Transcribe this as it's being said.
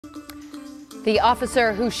The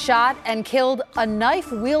officer who shot and killed a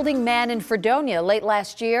knife-wielding man in Fredonia late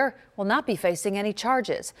last year will not be facing any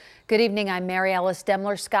charges. Good evening, I'm Mary Alice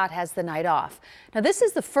Demler. Scott has the night off. Now, this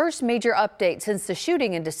is the first major update since the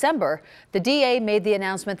shooting in December. The DA made the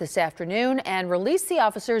announcement this afternoon and released the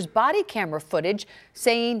officer's body camera footage,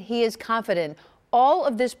 saying he is confident all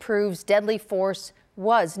of this proves deadly force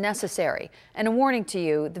was necessary. And a warning to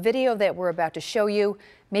you, the video that we're about to show you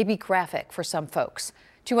may be graphic for some folks.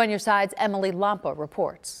 2 on your side's Emily Lampa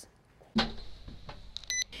reports.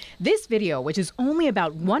 This video, which is only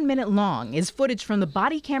about 1 minute long, is footage from the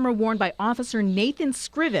body camera worn by Officer Nathan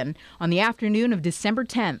Scriven on the afternoon of December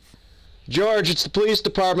 10th. George, it's the police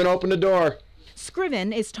department. Open the door.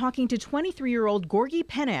 Scriven is talking to 23-year-old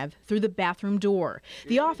Penev through the bathroom door.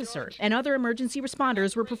 The officer and other emergency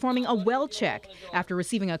responders were performing a well check after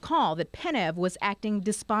receiving a call that Penev was acting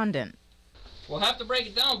despondent. We'll have to break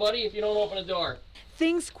it down, buddy, if you don't open the door.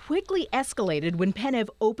 Things quickly escalated when Penev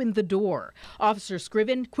opened the door. Officer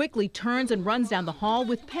Scriven quickly turns and runs down the hall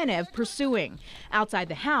with Penev pursuing. Outside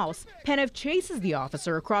the house, Penev chases the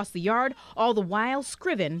officer across the yard, all the while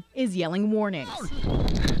Scriven is yelling warnings.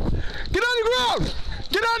 Get on the ground!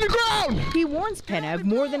 Get on the ground! He warns Penev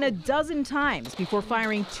more than a dozen times before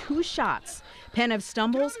firing 2 shots. Penev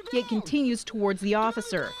stumbles, yet continues towards the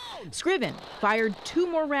officer. Scriven fired 2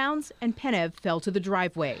 more rounds, and Penev fell to the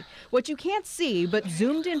driveway. What you can't see, but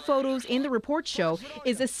zoomed-in photos in the report show,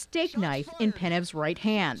 is a steak knife in Penev's right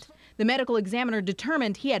hand. The medical examiner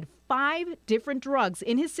determined he had 5 different drugs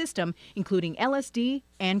in his system, including LSD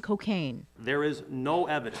and cocaine. There is no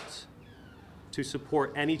evidence to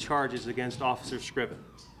support any charges against Officer Scriven.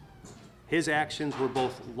 His actions were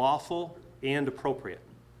both lawful and appropriate.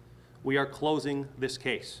 We are closing this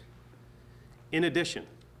case. In addition,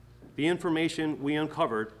 the information we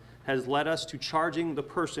uncovered has led us to charging the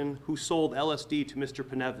person who sold LSD to Mr.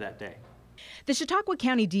 Penev that day. The Chautauqua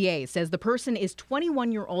County DA says the person is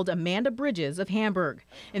 21-year-old Amanda Bridges of Hamburg.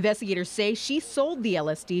 Investigators say she sold the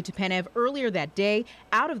LSD to Penev earlier that day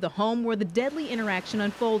out of the home where the deadly interaction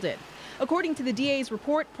unfolded. According to the DA's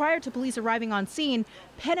report, prior to police arriving on scene,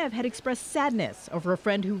 Penev had expressed sadness over a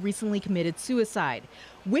friend who recently committed suicide.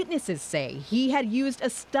 Witnesses say he had used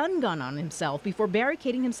a stun gun on himself before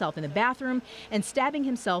barricading himself in the bathroom and stabbing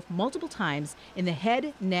himself multiple times in the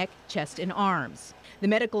head, neck, chest, and arms. The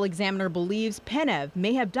medical examiner believes Penev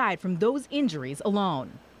may have died from those injuries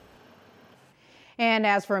alone. And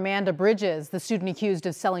as for Amanda Bridges, the student accused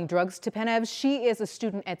of selling drugs to Penev, she is a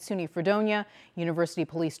student at SUNY Fredonia. University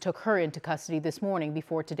police took her into custody this morning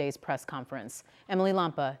before today's press conference. Emily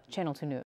Lampa, Channel 2 News.